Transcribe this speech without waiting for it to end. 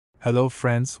Hello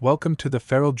friends, welcome to the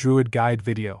Feral Druid Guide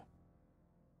video.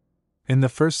 In the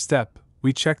first step,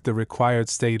 we check the required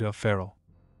state of Feral.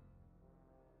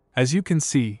 As you can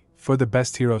see, for the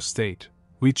best hero state,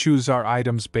 we choose our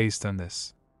items based on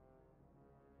this.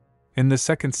 In the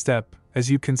second step, as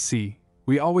you can see,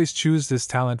 we always choose this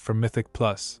talent for Mythic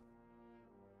Plus.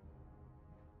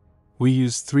 We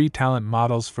use 3 talent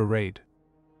models for raid.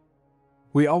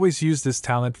 We always use this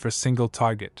talent for single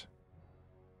target.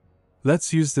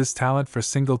 Let's use this talent for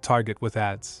single target with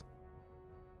ads.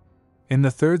 In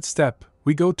the third step,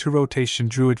 we go to Rotation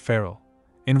Druid Feral.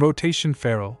 In Rotation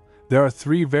Feral, there are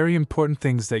 3 very important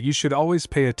things that you should always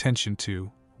pay attention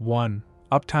to. 1.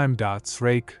 Uptime dots,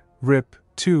 Rake, Rip.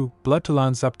 2. Blood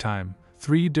Talon's uptime,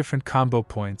 3 different combo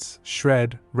points,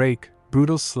 Shred, Rake,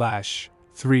 Brutal Slash.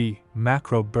 3.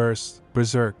 Macro Burst,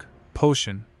 Berserk,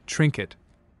 Potion, Trinket.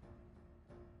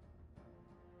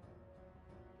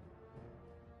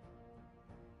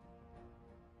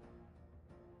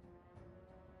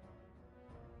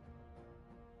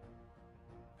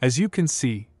 As you can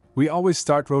see, we always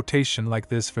start rotation like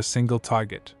this for single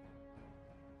target.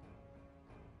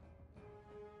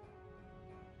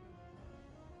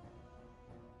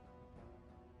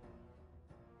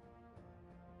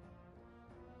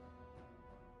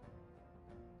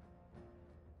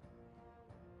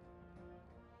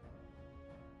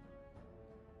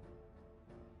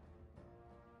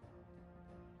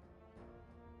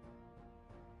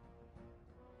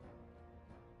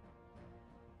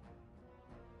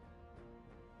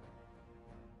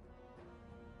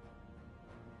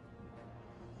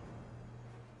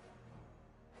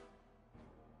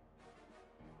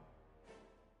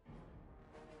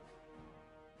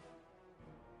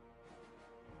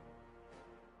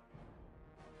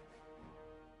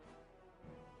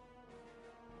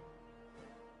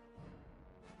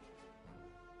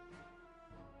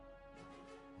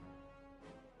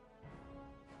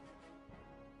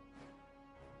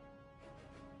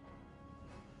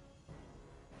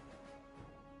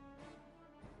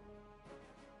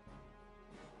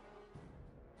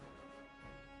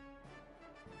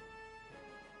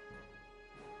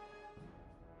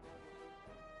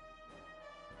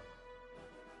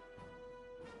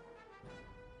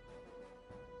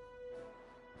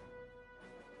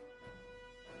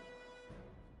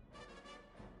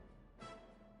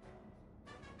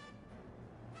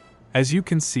 As you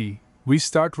can see, we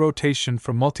start rotation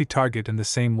for multi-target in the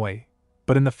same way,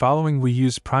 but in the following we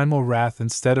use Primal Wrath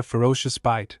instead of Ferocious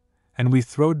Bite, and we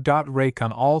throw Rake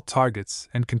on all targets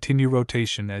and continue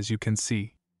rotation as you can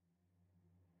see.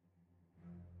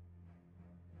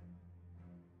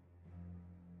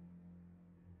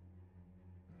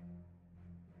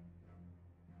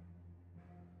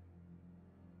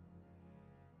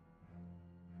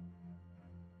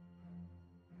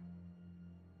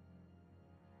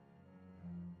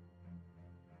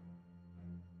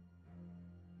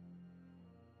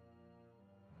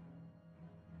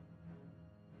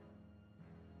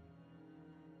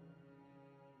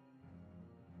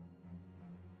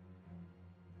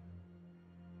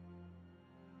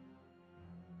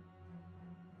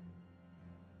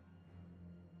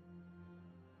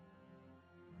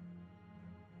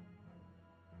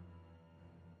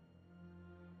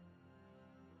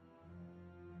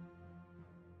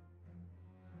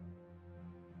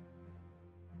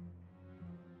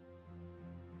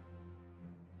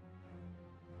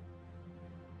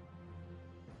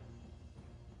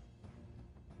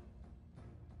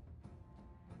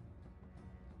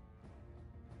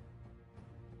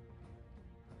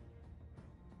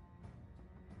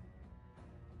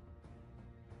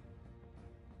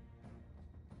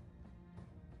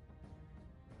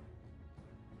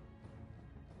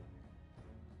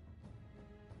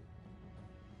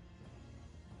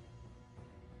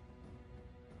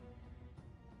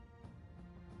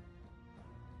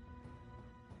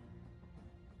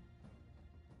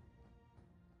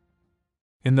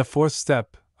 In the fourth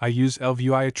step, I use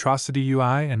ElvUI Atrocity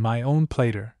UI and my own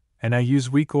plater, and I use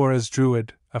Weak Aura's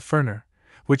Druid, a Ferner,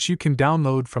 which you can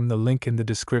download from the link in the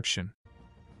description.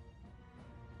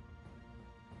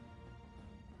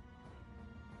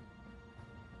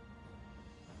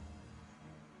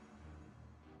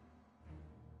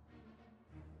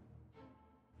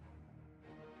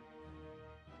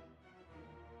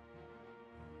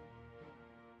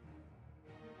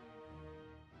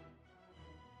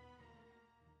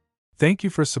 Thank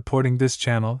you for supporting this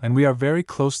channel, and we are very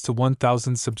close to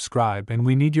 1000 subscribe and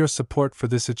we need your support for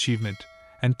this achievement,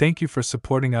 and thank you for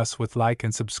supporting us with like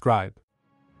and subscribe.